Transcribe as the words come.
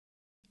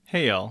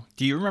Hey y'all,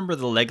 do you remember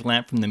the leg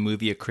lamp from the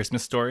movie A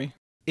Christmas Story?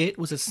 It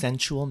was a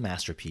sensual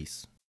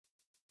masterpiece.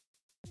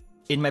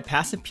 In my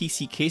passive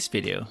PC case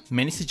video,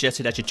 many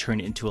suggested I should turn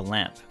it into a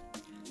lamp.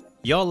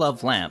 Y'all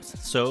love lamps,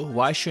 so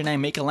why shouldn't I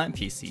make a lamp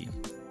PC?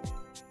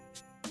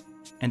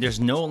 And there's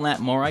no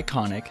lamp more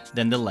iconic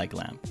than the leg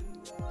lamp.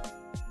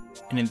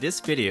 And in this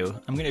video,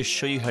 I'm going to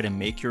show you how to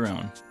make your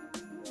own.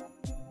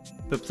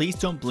 But please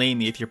don't blame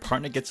me if your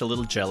partner gets a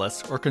little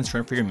jealous or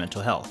concerned for your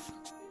mental health.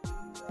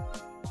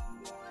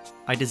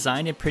 I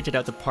designed and printed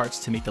out the parts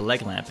to make the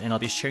leg lamp, and I'll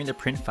be sharing the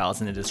print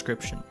files in the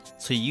description,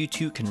 so you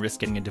too can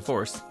risk getting a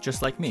divorce,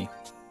 just like me.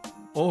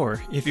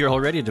 Or, if you're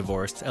already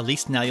divorced, at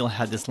least now you'll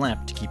have this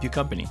lamp to keep you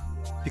company,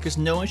 because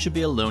no one should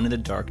be alone in the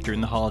dark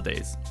during the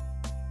holidays.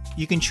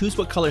 You can choose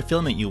what color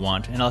filament you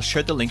want, and I'll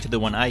share the link to the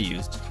one I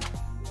used.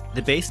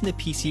 The base and the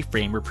PC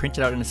frame were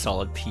printed out in a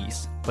solid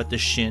piece, but the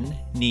shin,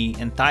 knee,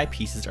 and thigh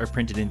pieces are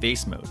printed in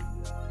vase mode.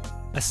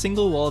 A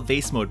single wall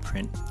vase mode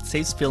print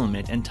saves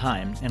filament and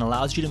time and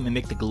allows you to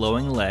mimic the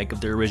glowing leg of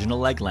the original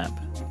leg lamp.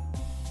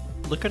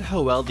 Look at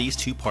how well these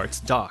two parts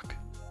dock.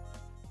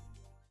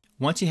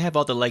 Once you have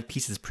all the leg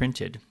pieces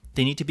printed,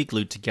 they need to be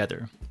glued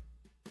together.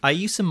 I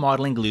use some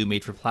modeling glue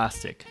made for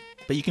plastic,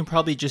 but you can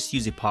probably just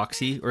use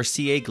epoxy or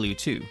CA glue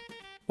too.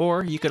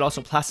 Or you could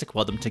also plastic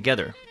weld them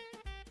together.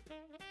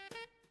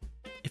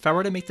 If I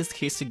were to make this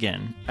case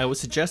again, I would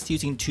suggest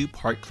using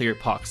 2-part clear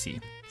epoxy,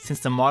 since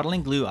the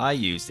modeling glue I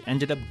used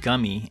ended up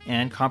gummy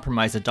and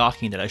compromised the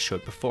docking that I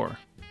showed before.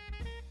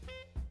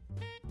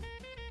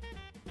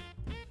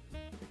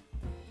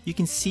 You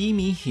can see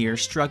me here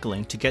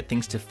struggling to get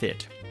things to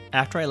fit,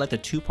 after I let the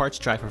 2 parts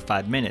dry for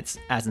 5 minutes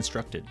as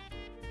instructed.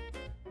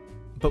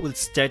 But with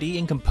steady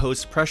and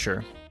composed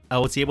pressure, I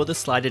was able to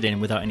slide it in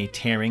without any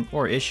tearing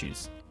or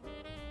issues.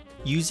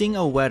 Using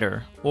a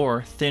wetter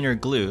or thinner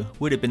glue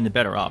would have been the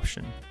better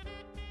option.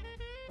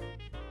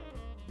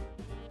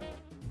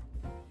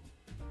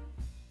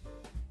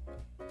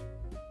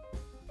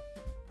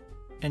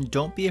 And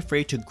don't be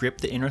afraid to grip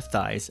the inner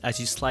thighs as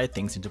you slide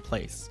things into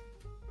place.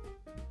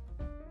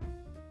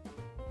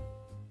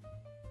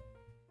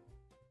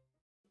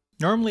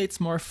 Normally it's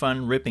more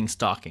fun ripping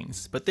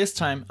stockings, but this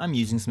time I'm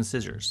using some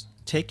scissors.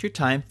 Take your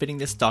time fitting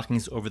the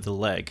stockings over the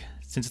leg,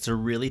 since it's a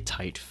really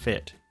tight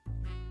fit.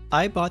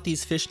 I bought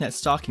these fishnet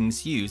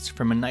stockings used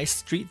from a nice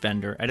street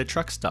vendor at a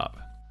truck stop.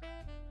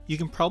 You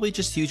can probably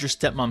just use your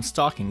stepmom's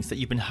stockings that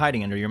you've been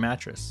hiding under your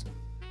mattress.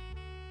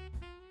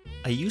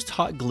 I used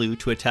hot glue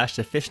to attach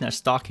the fishnet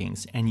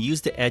stockings and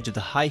used the edge of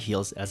the high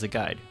heels as a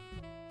guide.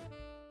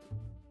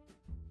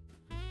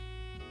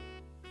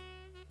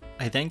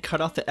 I then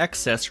cut off the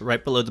excess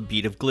right below the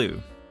bead of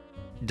glue.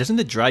 Doesn't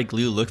the dry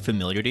glue look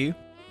familiar to you?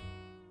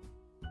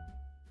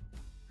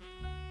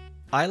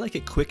 I like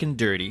it quick and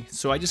dirty,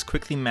 so I just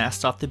quickly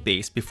masked off the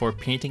base before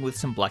painting with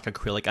some black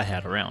acrylic I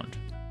had around.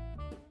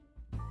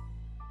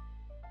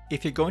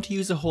 If you're going to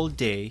use a whole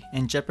day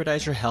and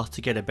jeopardize your health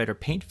to get a better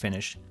paint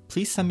finish,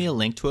 please send me a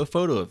link to a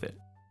photo of it.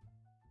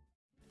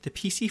 The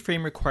PC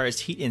frame requires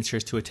heat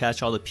inserts to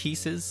attach all the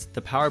pieces,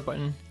 the power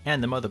button,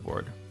 and the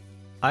motherboard.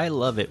 I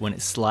love it when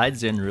it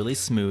slides in really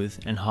smooth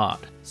and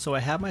hot, so I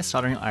have my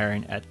soldering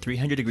iron at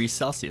 300 degrees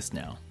Celsius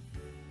now.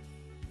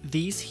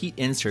 These heat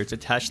inserts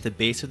attach the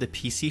base of the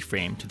PC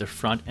frame to the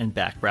front and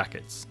back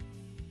brackets.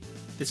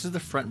 This is the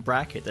front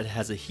bracket that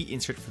has a heat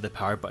insert for the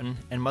power button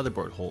and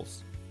motherboard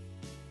holes.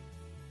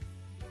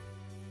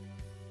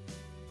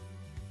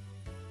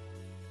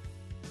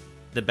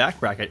 The back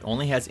bracket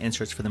only has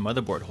inserts for the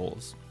motherboard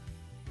holes.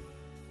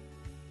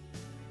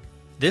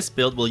 This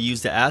build will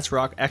use the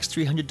ASRock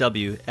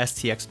X300W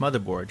STX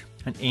motherboard,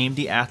 an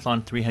AMD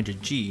Athlon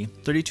 300G,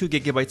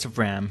 32GB of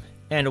RAM,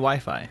 and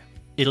Wi-Fi.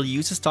 It'll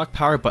use a stock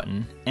power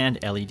button and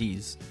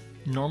LEDs.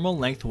 Normal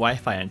length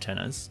Wi-Fi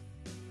antennas.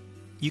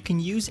 You can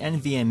use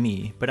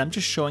NVMe, but I'm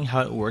just showing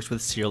how it works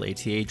with serial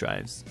ATA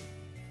drives.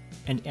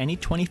 And any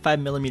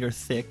 25mm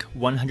thick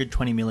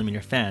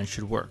 120mm fan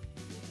should work.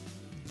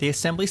 The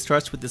assembly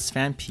starts with this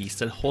fan piece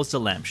that holds the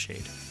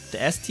lampshade. The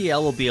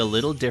STL will be a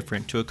little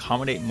different to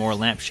accommodate more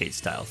lampshade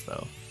styles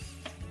though.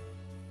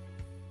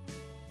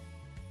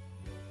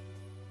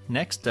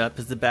 Next up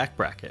is the back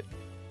bracket.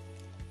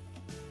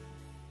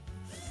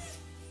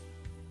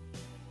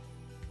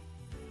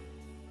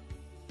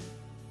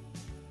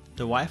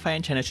 The Wi-Fi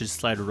antenna should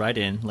slide right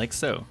in like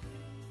so.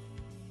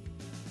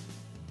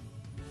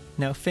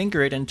 Now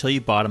finger it until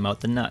you bottom out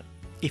the nut.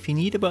 If you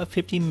need about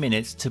 15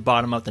 minutes to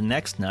bottom out the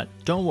next nut,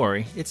 don't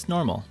worry, it's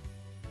normal.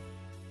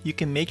 You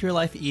can make your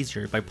life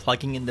easier by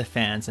plugging in the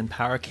fans and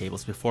power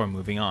cables before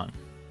moving on.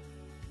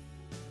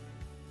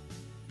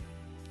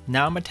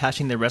 Now I'm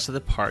attaching the rest of the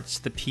parts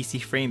to the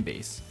PC frame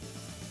base.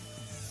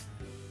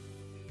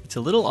 It's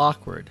a little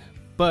awkward,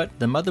 but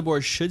the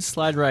motherboard should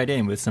slide right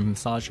in with some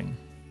massaging.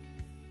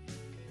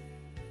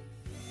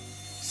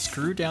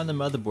 Screw down the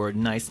motherboard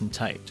nice and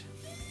tight.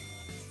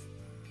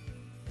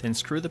 Then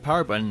screw the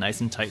power button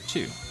nice and tight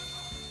too.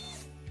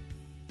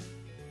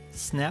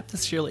 Snap the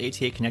serial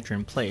ATA connector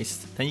in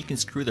place, then you can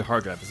screw the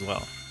hard drive as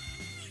well.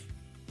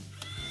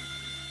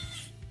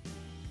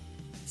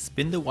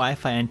 spin the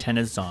Wi-Fi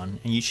antennas on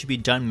and you should be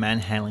done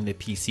manhandling the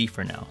PC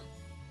for now.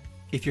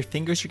 If your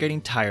fingers are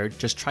getting tired,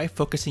 just try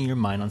focusing your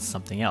mind on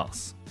something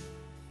else.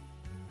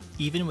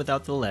 Even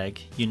without the leg,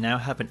 you now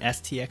have an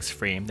STX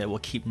frame that will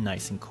keep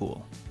nice and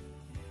cool.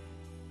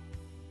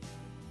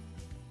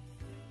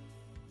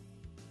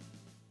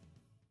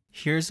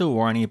 Here's a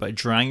warning about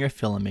drying your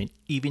filament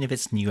even if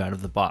it's new out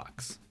of the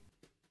box.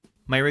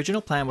 My original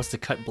plan was to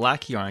cut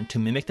black yarn to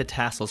mimic the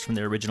tassels from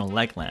the original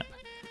leg lamp,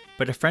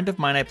 but a friend of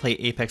mine I play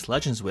Apex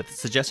Legends with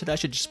suggested I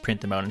should just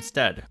print them out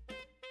instead.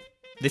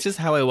 This is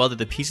how I welded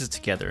the pieces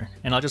together,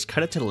 and I'll just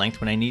cut it to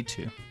length when I need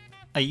to.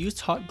 I used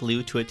hot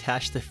glue to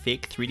attach the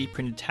fake 3D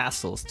printed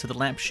tassels to the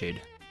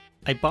lampshade.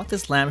 I bought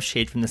this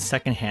lampshade from the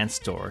secondhand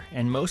store,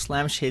 and most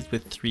lampshades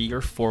with 3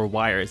 or 4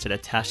 wires that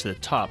attach to the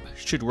top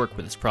should work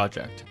with this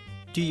project.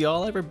 Do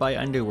y'all ever buy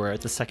underwear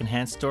at the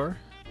secondhand store?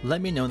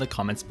 Let me know in the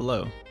comments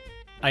below.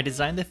 I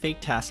designed the fake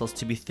tassels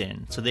to be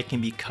thin so they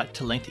can be cut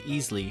to length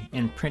easily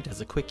and print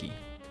as a quickie.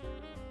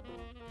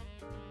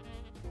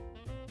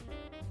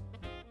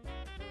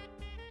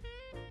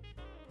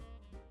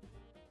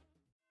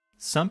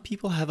 Some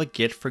people have a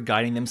gift for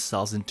guiding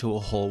themselves into a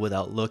hole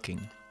without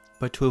looking,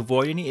 but to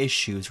avoid any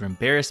issues or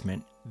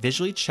embarrassment,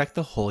 visually check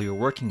the hole you're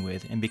working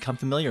with and become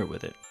familiar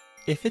with it.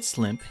 If it's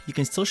limp, you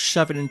can still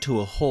shove it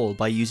into a hole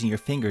by using your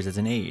fingers as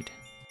an aid.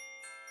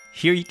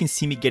 Here you can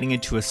see me getting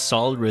into a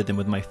solid rhythm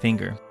with my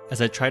finger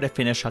as I try to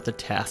finish out the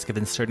task of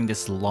inserting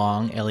this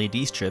long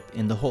LED strip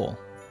in the hole.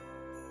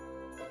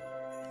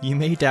 You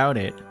may doubt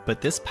it,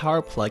 but this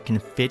power plug can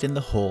fit in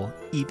the hole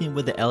even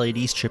with the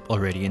LED strip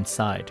already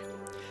inside.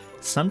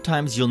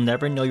 Sometimes you'll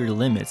never know your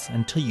limits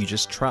until you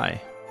just try.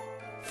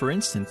 For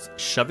instance,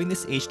 shoving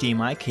this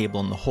HDMI cable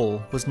in the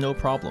hole was no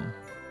problem.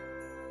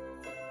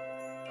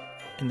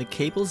 And the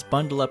cables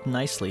bundle up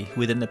nicely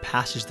within the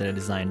passage that I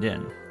designed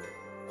in.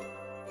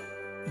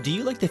 Do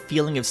you like the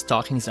feeling of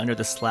stockings under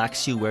the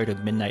slacks you wear to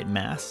midnight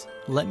mass?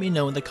 Let me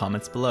know in the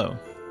comments below.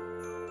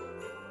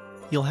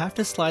 You'll have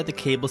to slide the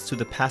cables through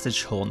the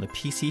passage hole in the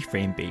PC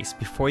frame base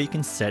before you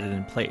can set it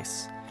in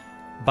place.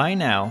 By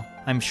now,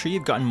 I'm sure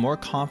you've gotten more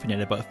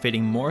confident about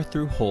fitting more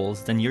through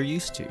holes than you're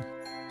used to.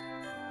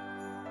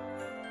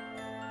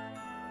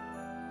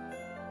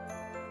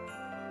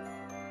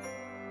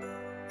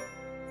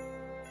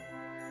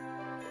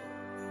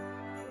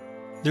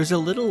 There's a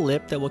little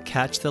lip that will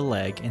catch the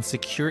leg and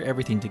secure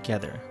everything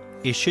together.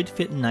 It should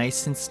fit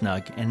nice and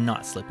snug and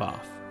not slip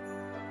off.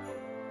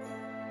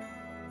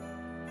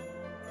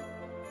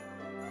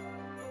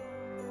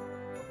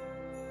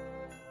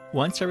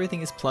 Once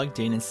everything is plugged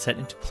in and set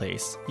into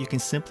place, you can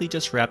simply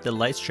just wrap the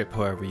light strip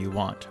however you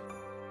want.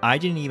 I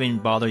didn't even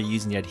bother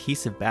using the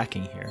adhesive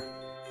backing here.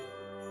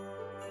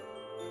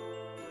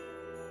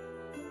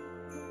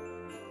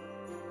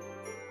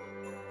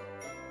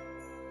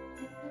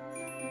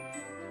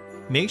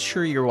 Make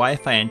sure your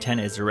Wi-Fi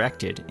antenna is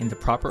erected in the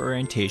proper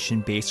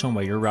orientation based on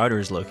where your router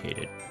is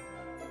located.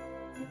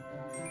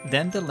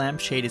 Then the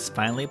lampshade is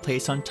finally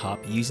placed on top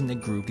using the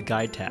grooved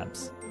guide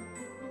tabs.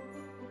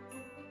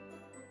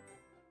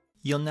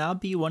 You'll now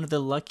be one of the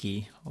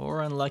lucky,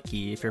 or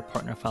unlucky if your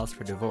partner files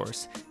for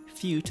divorce,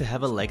 few to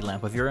have a leg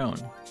lamp of your own.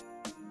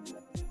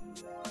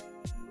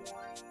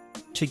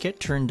 To get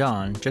turned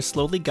on, just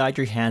slowly guide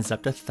your hands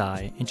up to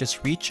thigh and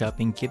just reach up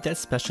and give that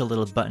special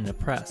little button a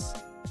press.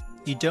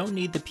 You don't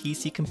need the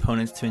PC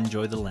components to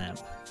enjoy the lamp.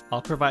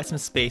 I'll provide some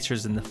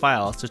spacers in the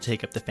files to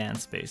take up the fan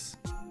space.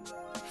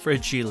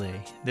 Fragile,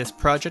 this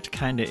project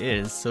kinda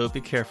is, so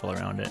be careful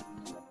around it.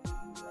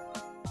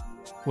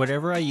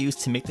 Whatever I use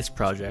to make this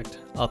project,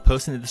 I'll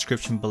post in the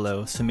description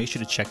below, so make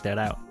sure to check that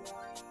out.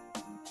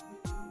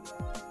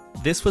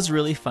 This was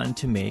really fun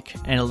to make,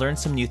 and I learned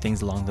some new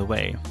things along the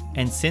way.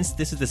 And since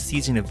this is the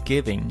season of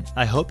giving,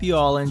 I hope you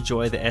all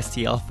enjoy the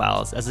STL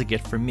files as a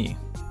gift from me.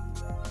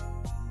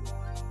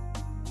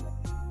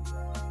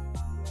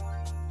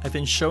 I've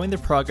been showing the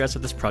progress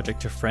of this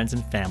project to friends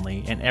and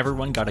family, and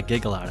everyone got a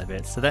giggle out of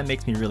it, so that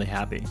makes me really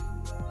happy.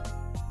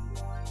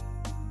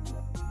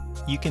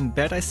 You can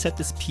bet I set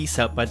this piece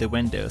out by the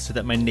window so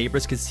that my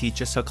neighbors could see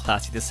just how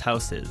classy this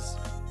house is.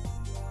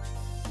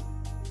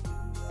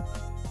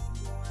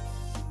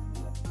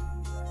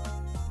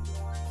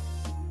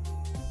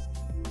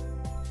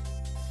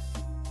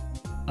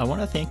 I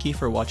want to thank you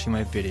for watching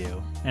my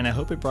video, and I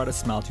hope it brought a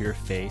smile to your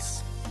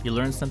face, you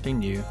learned something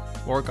new,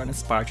 or got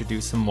inspired to do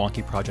some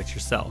wonky projects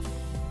yourself.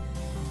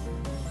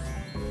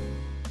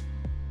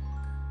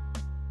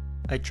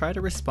 I try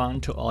to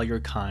respond to all your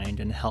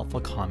kind and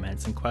helpful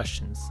comments and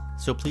questions,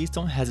 so please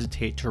don't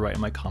hesitate to write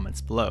in my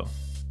comments below.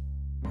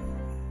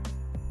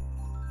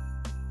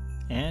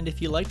 And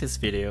if you like this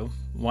video,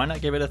 why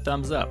not give it a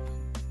thumbs up?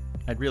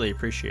 I'd really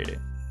appreciate it.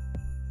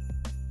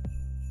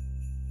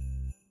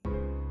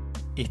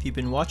 If you've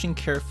been watching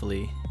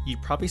carefully, you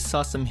probably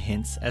saw some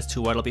hints as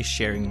to what I'll be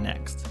sharing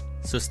next,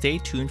 so stay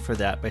tuned for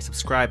that by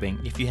subscribing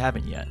if you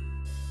haven't yet.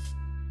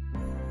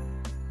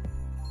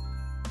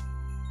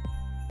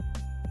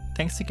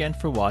 Thanks again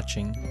for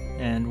watching,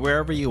 and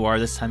wherever you are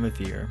this time of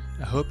year,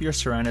 I hope you're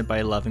surrounded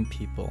by loving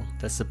people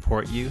that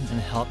support you and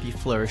help you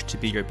flourish to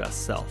be your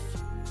best self.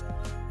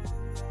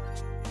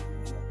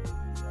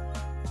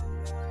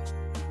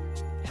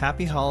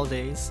 Happy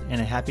holidays and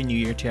a happy new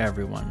year to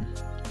everyone.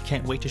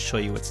 Can't wait to show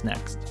you what's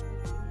next.